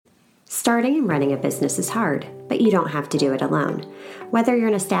Starting and running a business is hard, but you don't have to do it alone. Whether you're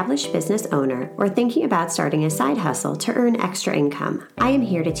an established business owner or thinking about starting a side hustle to earn extra income, I am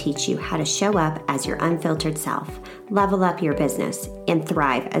here to teach you how to show up as your unfiltered self, level up your business, and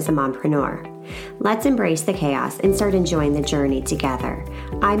thrive as a mompreneur. Let's embrace the chaos and start enjoying the journey together.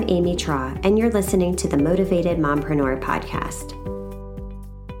 I'm Amy Traw, and you're listening to the Motivated Mompreneur Podcast.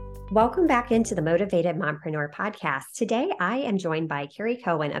 Welcome back into the Motivated Mompreneur Podcast. Today, I am joined by Carrie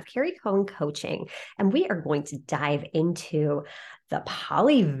Cohen of Carrie Cohen Coaching, and we are going to dive into the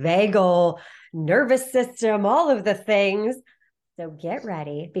polyvagal nervous system, all of the things. So get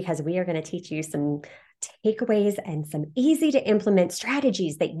ready, because we are going to teach you some takeaways and some easy to implement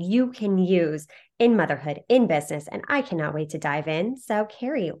strategies that you can use in motherhood, in business, and I cannot wait to dive in. So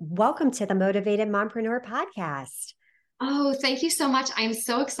Carrie, welcome to the Motivated Mompreneur Podcast. Oh, thank you so much. I'm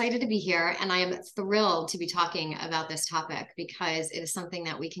so excited to be here, and I am thrilled to be talking about this topic because it is something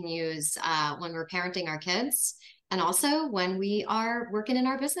that we can use when we're parenting our kids and also when we are working in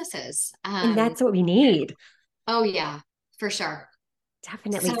our businesses. And that's what we need. Oh, yeah, for sure.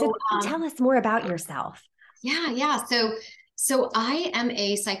 Definitely. So tell us more about yourself. Yeah. So I am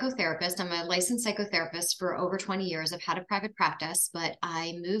a psychotherapist. I'm a licensed psychotherapist for over 20 years. I've had a private practice, but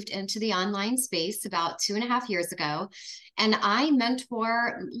I moved into the online space about 2.5 years ago. And I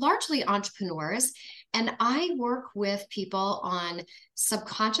mentor largely entrepreneurs. And I work with people on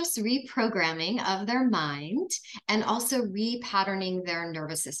subconscious reprogramming of their mind and also repatterning their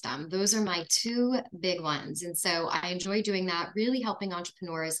nervous system. Those are my two big ones. And so I enjoy doing that, really helping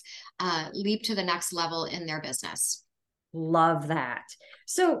entrepreneurs leap to the next level in their business. Love that.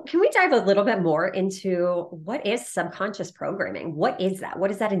 So can we dive a little bit more into what is subconscious programming? What is that? What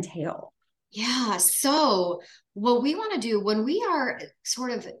does that entail? Yeah. So what we want to do when we are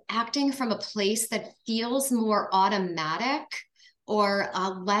sort of acting from a place that feels more automatic or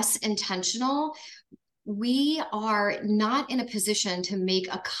less intentional, we are not in a position to make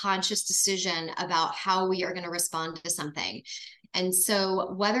a conscious decision about how we are going to respond to something. And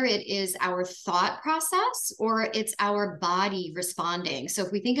so whether it is our thought process or it's our body responding. So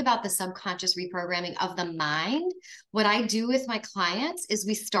if we think about the subconscious reprogramming of the mind, what I do with my clients is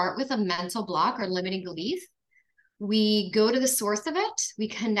we start with a mental block or limiting belief. We go to the source of it. We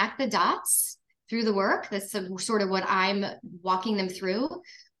connect the dots through the work. That's sort of what I'm walking them through.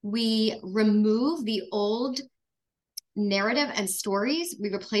 We remove the old narrative and stories.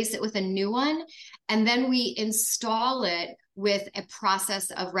 We replace it with a new one. And then we install it with a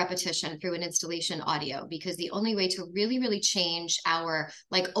process of repetition through an installation audio, because the only way to really, really change our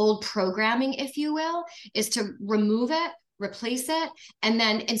old programming, if you will, is to remove it, replace it, and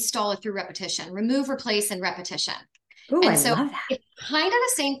then install it through repetition. Remove, replace, and repetition. Ooh, I love that. It's kind of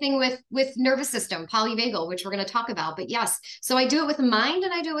the same thing with nervous system, polyvagal, which we're going to talk about. But yes, so I do it with the mind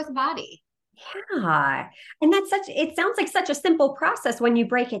and I do it with the body. Yeah. And it sounds like such a simple process when you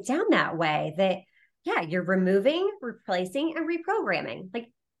break it down that way, that you're removing, replacing, and reprogramming.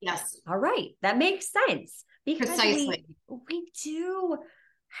 Yes. All right. That makes sense, because precisely we do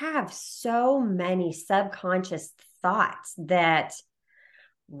have so many subconscious thoughts that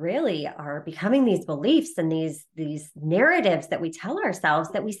really are becoming these beliefs and these narratives that we tell ourselves,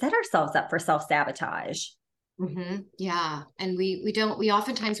 that we set ourselves up for self-sabotage. Mm-hmm. Yeah. And we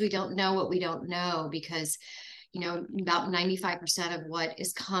oftentimes don't know what we don't know, because about 95% of what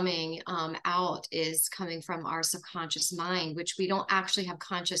is coming out is coming from our subconscious mind, which we don't actually have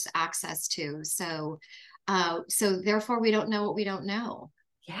conscious access to. So therefore we don't know what we don't know.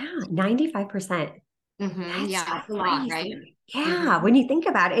 Yeah. 95%. Mm-hmm. Yeah. A lot, right? Yeah. Mm-hmm. When you think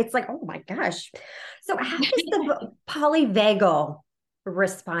about it, it's like, oh my gosh. So how does the polyvagal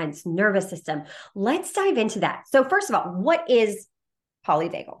response nervous system? Let's dive into that. So first of all, what is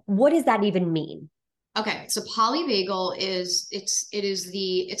polyvagal? What does that even mean? Okay, so polyvagal is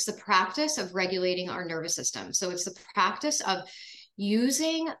the practice of regulating our nervous system. So it's the practice of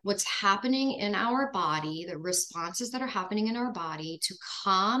using what's happening in our body, the responses that are happening in our body, to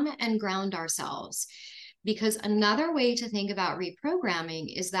calm and ground ourselves. Because another way to think about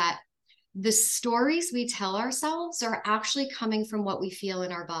reprogramming is that the stories we tell ourselves are actually coming from what we feel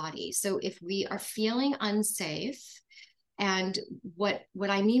in our body. So if we are feeling unsafe, and what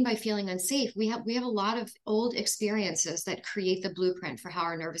I mean by feeling unsafe, we have a lot of old experiences that create the blueprint for how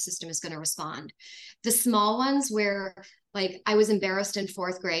our nervous system is going to respond. The small ones where, I was embarrassed in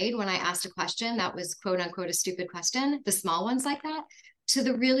 4th grade when I asked a question that was quote unquote a stupid question, the small ones like that, to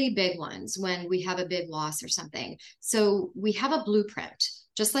the really big ones when we have a big loss or something. So we have a blueprint,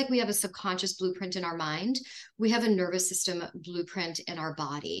 Just like we have a subconscious blueprint in our mind, we have a nervous system blueprint in our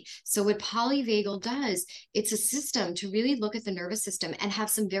body. So what Polyvagal does, it's a system to really look at the nervous system and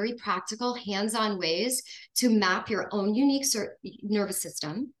have some very practical hands-on ways to map your own unique nervous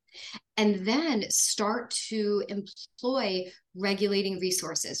system, and then start to employ regulating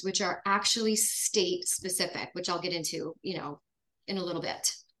resources, which are actually state specific, which I'll get into, in a little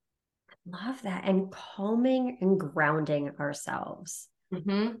bit. Love that. And calming and grounding ourselves.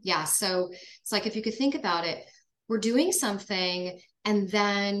 Mm-hmm. Yeah. So it's like, if you could think about it, we're doing something, and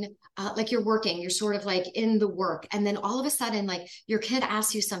then like you're working, you're sort of like in the work. And then all of a sudden, like your kid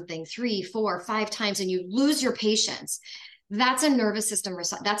asks you something 3, 4, 5 times and you lose your patience. That's a nervous system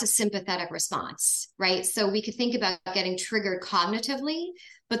response. That's a sympathetic response, right? So we could think about getting triggered cognitively,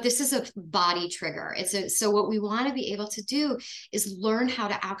 but this is a body trigger. So what we want to be able to do is learn how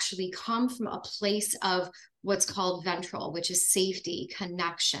to actually come from a place of what's called ventral, which is safety,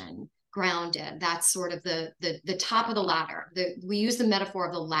 connection, grounded. That's sort of the top of the ladder. We use the metaphor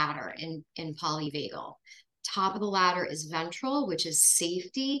of the ladder in Polyvagal. Top of the ladder is ventral, which is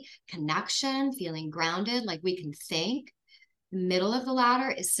safety, connection, feeling grounded, like we can think. Middle of the ladder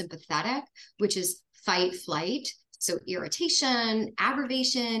is sympathetic, which is fight, flight. So irritation,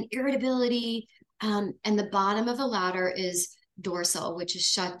 aggravation, irritability. And the bottom of the ladder is dorsal, which is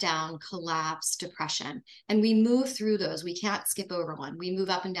shut down, collapse, depression. And we move through those. We can't skip over one. We move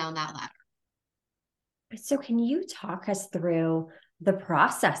up and down that ladder. So can you talk us through the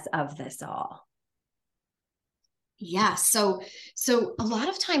process of this all? Yeah. So a lot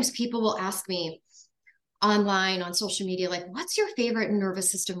of times people will ask me online on social media, like, what's your favorite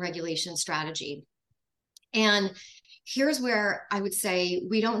nervous system regulation strategy? And here's where I would say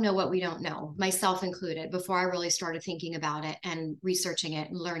we don't know what we don't know, myself included, before I really started thinking about it and researching it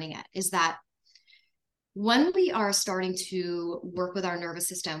and learning it, is that when we are starting to work with our nervous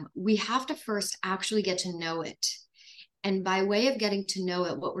system, we have to first actually get to know it. And by way of getting to know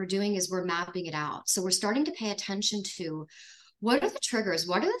it, what we're doing is we're mapping it out. So we're starting to pay attention to, what are the triggers?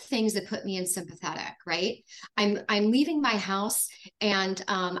 What are the things that put me in sympathetic, right? I'm leaving my house and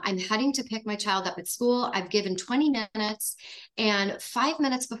I'm heading to pick my child up at school. I've given 20 minutes, and 5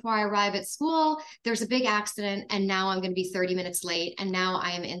 minutes before I arrive at school, there's a big accident, and now I'm going to be 30 minutes late, and now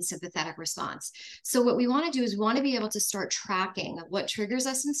I am in sympathetic response. So what we want to do is we want to be able to start tracking what triggers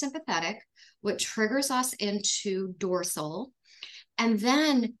us in sympathetic, what triggers us into dorsal, and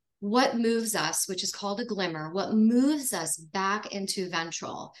then what moves us, which is called a glimmer, what moves us back into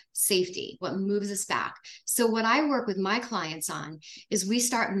ventral safety, what moves us back. So what I work with my clients on is we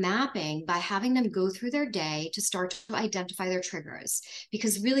start mapping by having them go through their day to start to identify their triggers.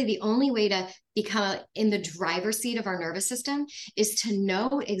 Because really the only way to become in the driver's seat of our nervous system is to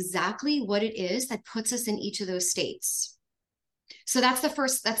know exactly what it is that puts us in each of those states. So that's the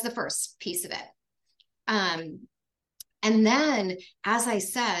first piece of it. And then, as I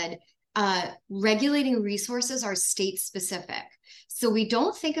said, regulating resources are state specific. So we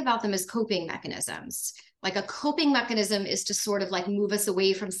don't think about them as coping mechanisms. Like a coping mechanism is to sort of like move us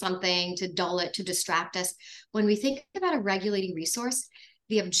away from something, to dull it, to distract us. When we think about a regulating resource,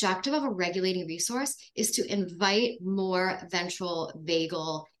 the objective of a regulating resource is to invite more ventral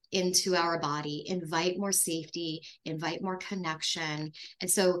vagal into our body, invite more safety, invite more connection. And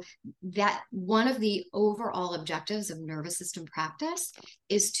so that one of the overall objectives of nervous system practice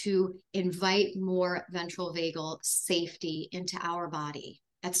is to invite more ventral vagal safety into our body.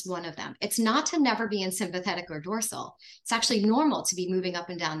 That's one of them. It's not to never be in sympathetic or dorsal. It's actually normal to be moving up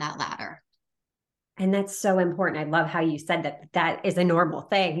and down that ladder. And that's so important. I love how you said that is a normal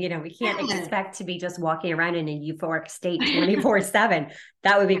thing. We can't expect to be just walking around in a euphoric state 24/7.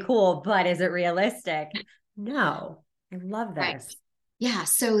 That would be cool, but is it realistic? No. I love this. Right. Yeah.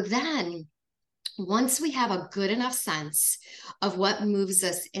 So then once we have a good enough sense of what moves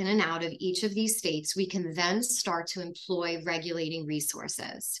us in and out of each of these states, we can then start to employ regulating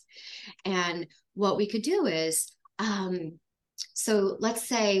resources. And what we could do is, so let's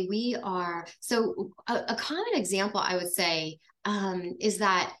say a common example I would say is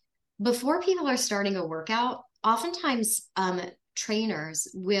that before people are starting a workout, oftentimes trainers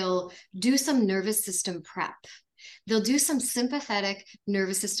will do some nervous system prep. They'll do some sympathetic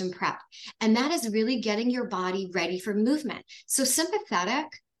nervous system prep. And that is really getting your body ready for movement. So sympathetic,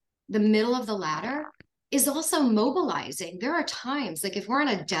 the middle of the ladder, is also mobilizing. There are times, like if we're on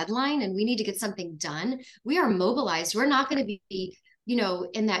a deadline and we need to get something done, we are mobilized. We're not going to be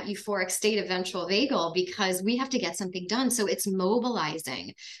in that euphoric state of ventral vagal because we have to get something done. So it's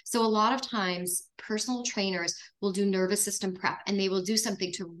mobilizing. So a lot of times personal trainers will do nervous system prep, and they will do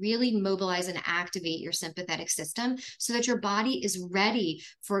something to really mobilize and activate your sympathetic system so that your body is ready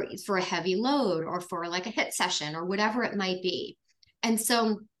for a heavy load or for like a HIIT session or whatever it might be. And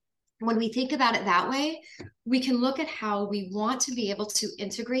so when we think about it that way, we can look at how we want to be able to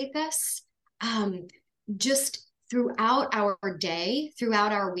integrate this just throughout our day,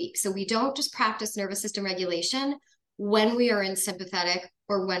 throughout our week. So we don't just practice nervous system regulation when we are in sympathetic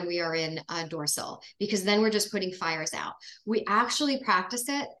or when we are in dorsal, because then we're just putting fires out. We actually practice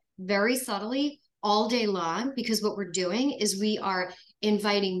it very subtly all day long, because what we're doing is we are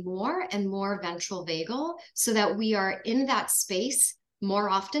inviting more and more ventral vagal so that we are in that space more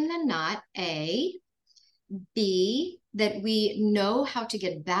often than not, A. B, that we know how to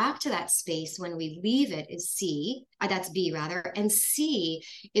get back to that space when we leave it is C, that's B rather, and C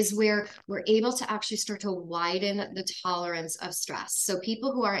is where we're able to actually start to widen the tolerance of stress. So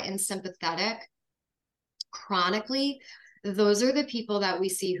people who are in sympathetic chronically, those are the people that we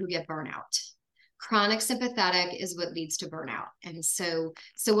see who get burnout. Chronic sympathetic is what leads to burnout. And so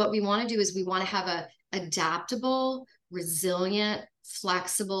what we want to do is we want to have a adaptable, resilient,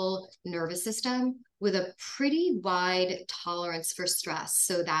 flexible nervous system with a pretty wide tolerance for stress,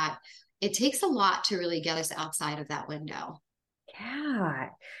 so that it takes a lot to really get us outside of that window. Yeah.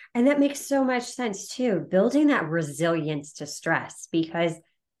 And that makes so much sense too, building that resilience to stress, because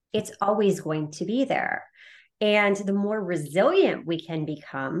it's always going to be there. And the more resilient we can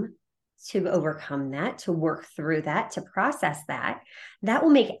become to overcome that, to work through that, to process that, that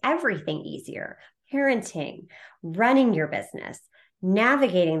will make everything easier. Parenting, running your business,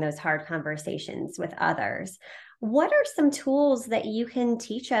 navigating those hard conversations with others. What are some tools that you can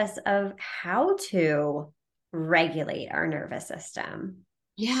teach us of how to regulate our nervous system?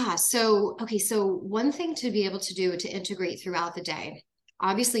 Yeah. So one thing to be able to do to integrate throughout the day,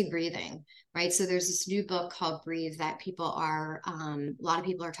 obviously breathing, right? So there's this new book called Breathe that a lot of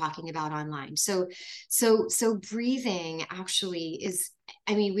people are talking about online. So breathing actually is,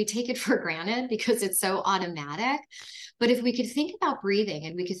 I mean, we take it for granted because it's so automatic. But if we could think about breathing,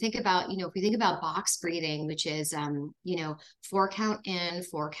 and we could think about, if we think about box breathing, which is, 4-count in,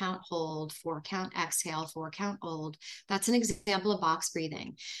 4-count hold, 4-count exhale, 4-count hold, that's an example of box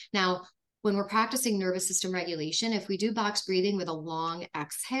breathing. Now, when we're practicing nervous system regulation, if we do box breathing with a long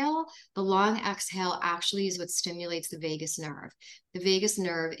exhale, the long exhale actually is what stimulates the vagus nerve. The vagus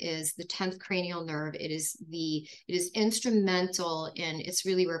nerve is the 10th cranial nerve. It is instrumental it's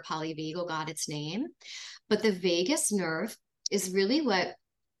really where polyvagal got its name. But the vagus nerve is really what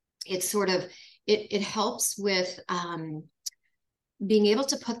it helps with being able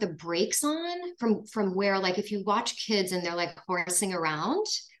to put the brakes on from where, like, if you watch kids and they're like horsing around,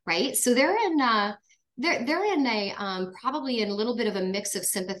 right? So they're in probably in a little bit of a mix of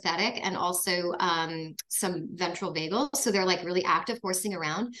sympathetic and also some ventral vagal. So they're like really active horsing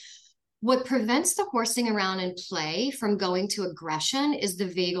around. What prevents the horsing around in play from going to aggression is the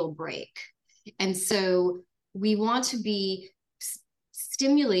vagal brake. And so we want to be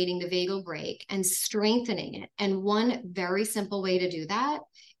stimulating the vagal brake and strengthening it. And one very simple way to do that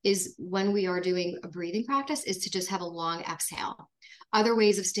is, when we are doing a breathing practice, is to just have a long exhale. Other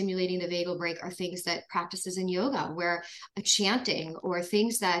ways of stimulating the vagal brake are things that practices in yoga, where chanting or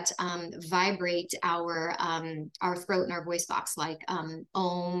things that vibrate our throat and our voice box, like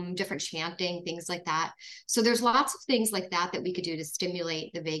om, different chanting, things like that. So there's lots of things like that that we could do to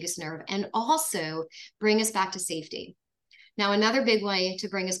stimulate the vagus nerve and also bring us back to safety. Now, another big way to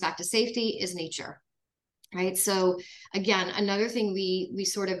bring us back to safety is nature, right? So again, another thing we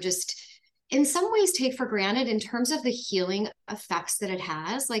sort of just in some ways take for granted in terms of the healing effects that it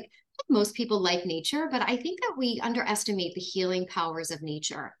has. Like, most people like nature, but I think that we underestimate the healing powers of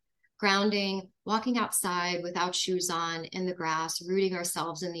nature. Grounding, walking outside without shoes on in the grass, rooting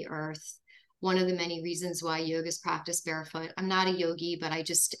ourselves in the earth. One of the many reasons why yoga is practiced barefoot. I'm not a yogi, but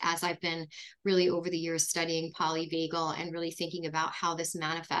as I've been really over the years studying polyvagal and really thinking about how this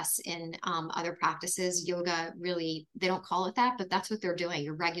manifests in other practices, yoga really, they don't call it that, but that's what they're doing.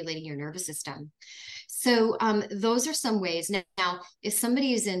 You're regulating your nervous system. So those are some ways. Now, if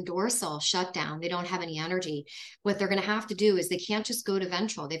somebody is in dorsal shutdown, they don't have any energy, what they're going to have to do is they can't just go to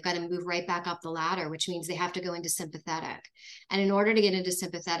ventral. They've got to move right back up the ladder, which means they have to go into sympathetic. And in order to get into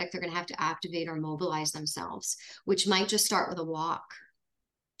sympathetic, they're going to have to activate or mobilize themselves, which might just start with a walk,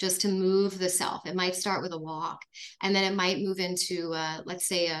 just to move the self. It might start with a walk, and then it might move into, let's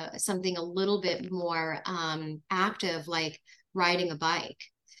say, something a little bit more active, like riding a bike.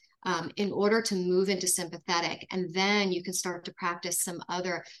 in order to move into sympathetic. And then you can start to practice some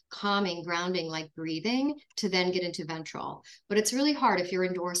other calming, grounding, like breathing, to then get into ventral. But it's really hard if you're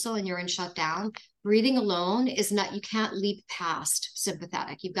in dorsal and you're in shutdown. Breathing alone is not, you can't leap past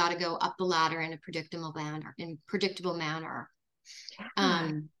sympathetic. You've got to go up the ladder in a predictable manner.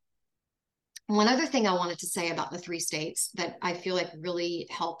 Yeah. One other thing I wanted to say about the three states that I feel like really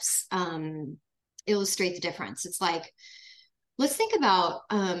helps illustrate the difference. It's like, let's think about,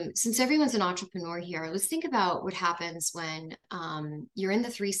 since everyone's an entrepreneur here, let's think about what happens when you're in the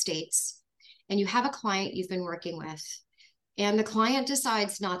three states and you have a client you've been working with, and the client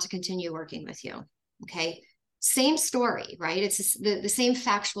decides not to continue working with you. Okay. Same story, right? It's the same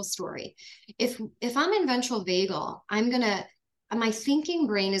factual story. If I'm in ventral vagal, my thinking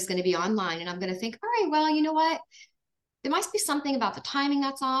brain is going to be online, and I'm going to think, all right, well, you know what? There must be something about the timing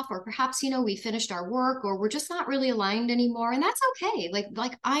that's off, or perhaps, we finished our work, or we're just not really aligned anymore. And that's okay.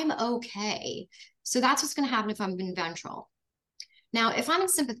 Like I'm okay. So that's what's going to happen if I'm in ventral. Now, if I'm in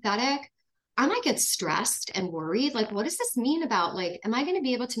sympathetic, I might get stressed and worried. Like, what does this mean about, like, am I going to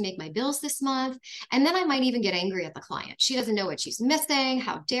be able to make my bills this month? And then I might even get angry at the client. She doesn't know what she's missing.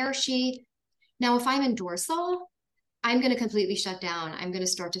 How dare she? Now, if I'm in dorsal, I'm going to completely shut down. I'm going to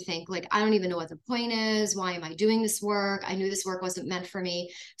start to think, like, I don't even know what the point is. Why am I doing this work? I knew this work wasn't meant for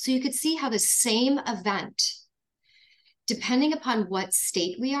me. So you could see how the same event, depending upon what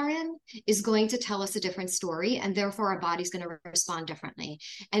state we are in, is going to tell us a different story. And therefore our body's going to respond differently.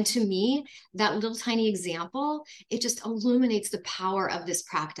 And to me, that little tiny example, it just illuminates the power of this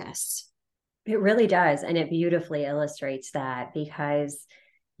practice. It really does. And it beautifully illustrates that, because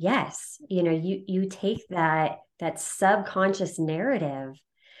yes, you take that subconscious narrative,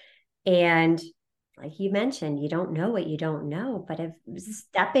 and like you mentioned, you don't know what you don't know, but if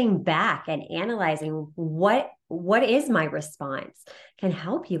stepping back and analyzing what is my response can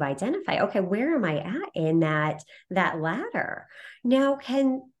help you identify, okay, where am I at in that ladder? Now,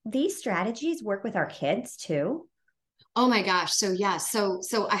 can these strategies work with our kids too? Oh my gosh. So yeah. So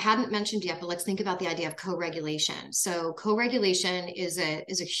I hadn't mentioned yet, but let's think about the idea of co-regulation. So co-regulation is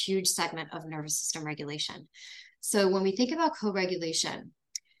a huge segment of nervous system regulation. So when we think about co-regulation,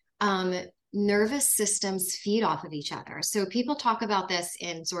 nervous systems feed off of each other. So people talk about this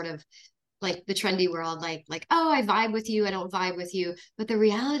in sort of like the trendy world, like, oh, I vibe with you, I don't vibe with you. But the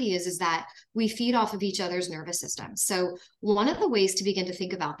reality is that we feed off of each other's nervous systems. So one of the ways to begin to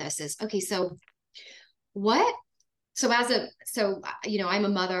think about this is, okay, so I'm a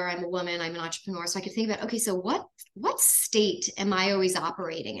mother, I'm a woman, I'm an entrepreneur. So I could think about, okay, so what state am I always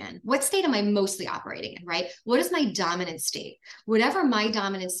operating in? What state am I mostly operating in, right? What is my dominant state? Whatever my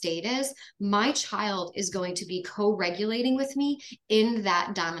dominant state is, my child is going to be co-regulating with me in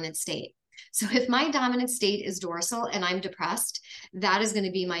that dominant state. So if my dominant state is dorsal and I'm depressed, that is going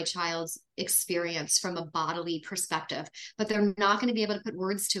to be my child's experience from a bodily perspective, but they're not going to be able to put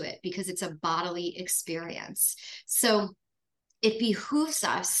words to it because it's a bodily experience. So it behooves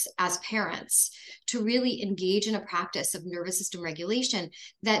us as parents to really engage in a practice of nervous system regulation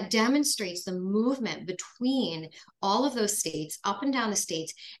that demonstrates the movement between all of those states, up and down the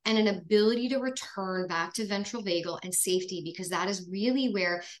states, and an ability to return back to ventral vagal and safety, because that is really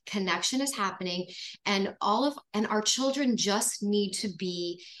where connection is happening. And our children just need to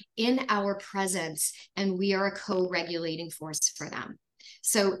be in our presence, and we are a co-regulating force for them.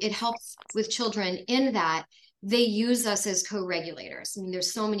 So it helps with children in that they use us as co-regulators. I mean,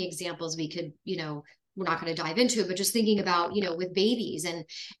 there's so many examples we could, we're not going to dive into it, but just thinking about, with babies, and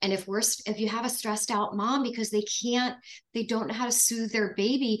if you have a stressed out mom because they don't know how to soothe their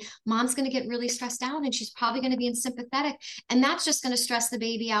baby, mom's going to get really stressed out, and she's probably going to be in sympathetic, and that's just going to stress the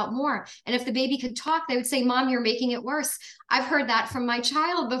baby out more. And if the baby could talk, they would say, Mom, you're making it worse. I've heard that from my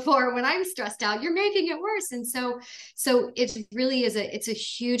child before. When I'm stressed out, you're making it worse. And so it really is it's a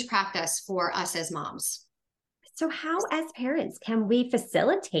huge practice for us as moms. So how, as parents, can we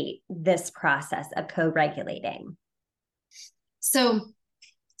facilitate this process of co-regulating? So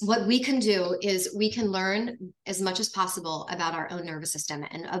what we can do is we can learn as much as possible about our own nervous system.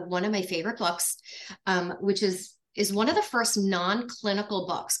 And one of my favorite books, which is one of the first non-clinical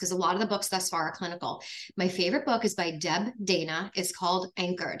books, because a lot of the books thus far are clinical. My favorite book is by Deb Dana. It's called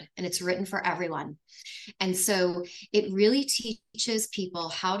Anchored, and it's written for everyone. And so it really teaches people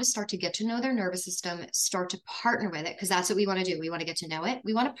how to start to get to know their nervous system, start to partner with it, because that's what we want to do. We want to get to know it.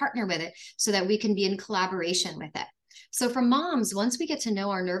 We want to partner with it so that we can be in collaboration with it. So for moms, once we get to know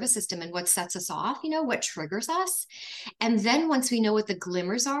our nervous system and what sets us off, what triggers us, and then once we know what the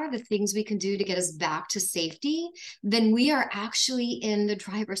glimmers are, the things we can do to get us back to safety, then we are actually in the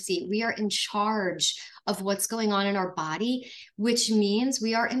driver's seat. We are in charge of what's going on in our body, which means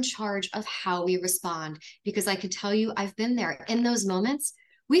we are in charge of how we respond. Because I can tell you, I've been there in those moments.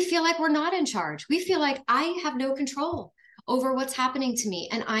 We feel like we're not in charge. We feel like I have no control over what's happening to me,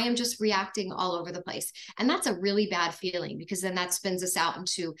 and I am just reacting all over the place. And that's a really bad feeling, because then that spins us out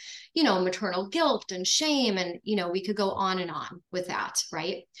into, maternal guilt and shame. And, we could go on and on with that,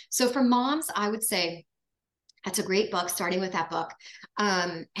 right? So for moms, I would say that's a great book, starting with that book.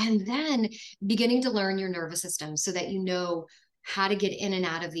 And then beginning to learn your nervous system so that you know how to get in and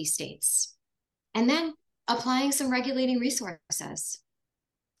out of these states. And then applying some regulating resources.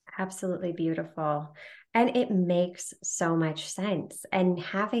 Absolutely beautiful. And it makes so much sense. And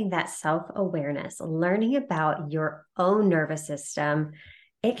having that self-awareness, learning about your own nervous system,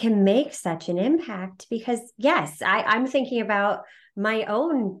 it can make such an impact, because yes, I'm thinking about my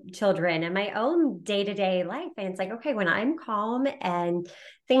own children and my own day-to-day life. And it's like, okay, when I'm calm and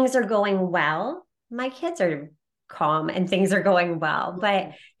things are going well, my kids are calm and things are going well.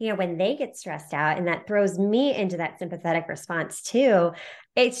 But, when they get stressed out, and that throws me into that sympathetic response too,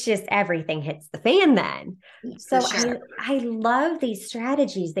 it's just everything hits the fan then. So sure. I love these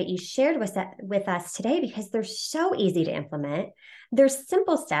strategies that you shared with us today, because they're so easy to implement. They're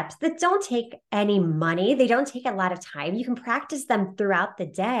simple steps that don't take any money. They don't take a lot of time. You can practice them throughout the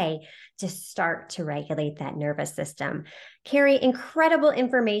day to start to regulate that nervous system. Carrie, incredible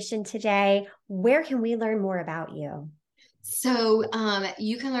information today. Where can we learn more about you? So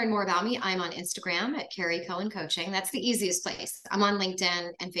you can learn more about me. I'm on Instagram at Carrie Cohen Coaching. That's the easiest place. I'm on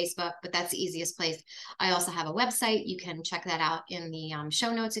LinkedIn and Facebook, but that's the easiest place. I also have a website. You can check that out in the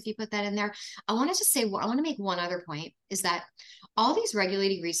show notes if you put that in there. I wanted to say, I want to make one other point, is that all these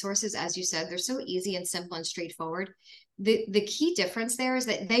regulating resources, as you said, they're so easy and simple and straightforward. The key difference there is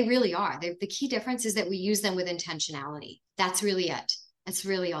that they really are. The key difference is that we use them with intentionality. That's really it. That's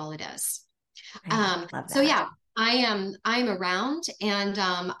really all it is. Love that. So yeah, I'm around, and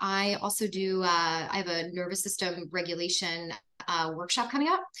I also do I have a nervous system regulation workshop coming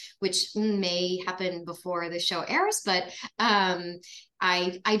up, which may happen before the show airs, but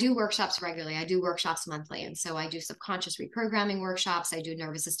I do workshops regularly. I do workshops monthly. And so I do subconscious reprogramming workshops. I do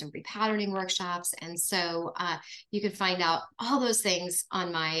nervous system repatterning workshops. And so you can find out all those things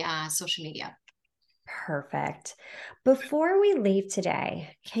on my social media. Perfect. Before we leave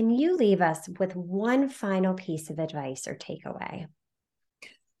today, can you leave us with one final piece of advice or takeaway?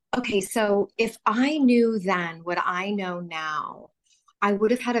 Okay, so if I knew then what I know now, I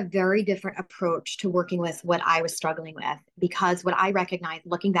would have had a very different approach to working with what I was struggling with, because what I recognized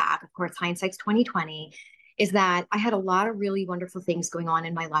looking back, of course, hindsight's 2020, is that I had a lot of really wonderful things going on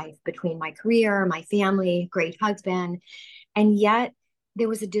in my life, between my career, my family, great husband, and yet there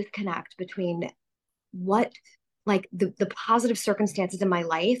was a disconnect between what the positive circumstances in my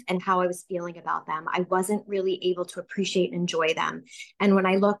life and how I was feeling about them. I wasn't really able to appreciate and enjoy them. And when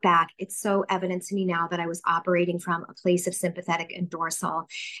I look back, it's so evident to me now that I was operating from a place of sympathetic and dorsal.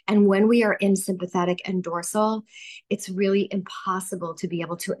 And when we are in sympathetic and dorsal, it's really impossible to be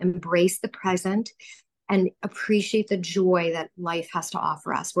able to embrace the present and appreciate the joy that life has to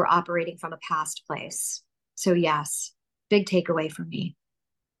offer us. We're operating from a past place. So yes, big takeaway for me.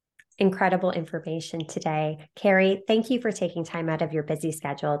 Incredible information today. Carrie, thank you for taking time out of your busy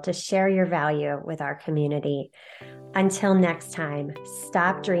schedule to share your value with our community. Until next time,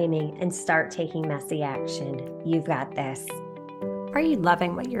 stop dreaming and start taking messy action. You've got this. Are you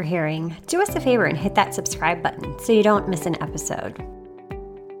loving what you're hearing? Do us a favor and hit that subscribe button so you don't miss an episode.